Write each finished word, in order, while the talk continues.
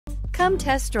Come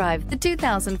test drive the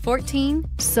 2014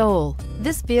 Soul.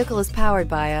 This vehicle is powered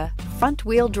by a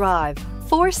front-wheel drive,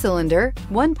 4-cylinder,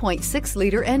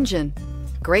 1.6-liter engine.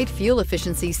 Great fuel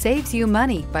efficiency saves you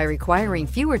money by requiring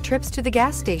fewer trips to the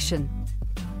gas station.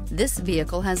 This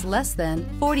vehicle has less than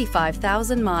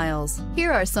 45,000 miles.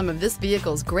 Here are some of this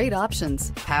vehicle's great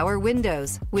options: power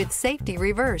windows with safety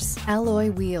reverse,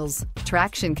 alloy wheels,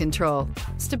 traction control,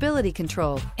 stability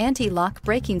control, anti-lock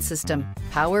braking system,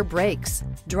 power brakes,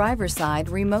 driver's side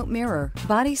remote mirror,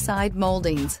 body side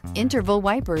moldings, interval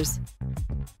wipers.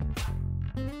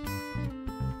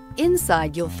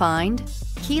 Inside you'll find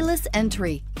keyless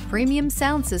entry, premium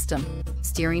sound system,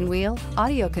 steering wheel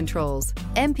audio controls,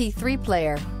 MP3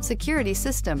 player, security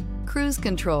system, cruise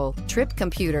control, trip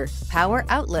computer, power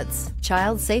outlets,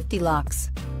 child safety locks,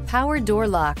 power door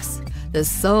locks. The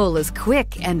Soul is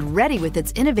quick and ready with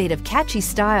its innovative, catchy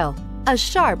style, a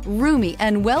sharp, roomy,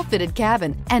 and well-fitted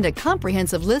cabin, and a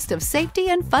comprehensive list of safety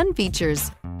and fun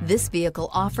features. This vehicle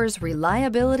offers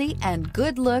reliability and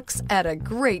good looks at a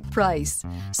great price.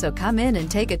 So come in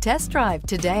and take a test drive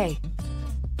today.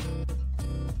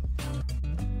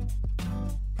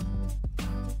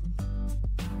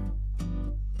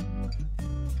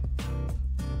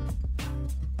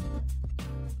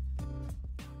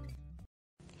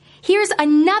 Here's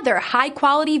another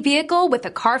high-quality vehicle with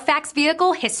a Carfax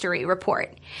Vehicle History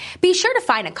Report. Be sure to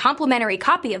find a complimentary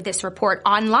copy of this report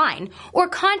online or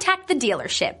contact the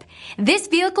dealership. This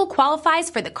vehicle qualifies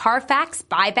for the Carfax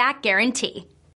Buyback Guarantee.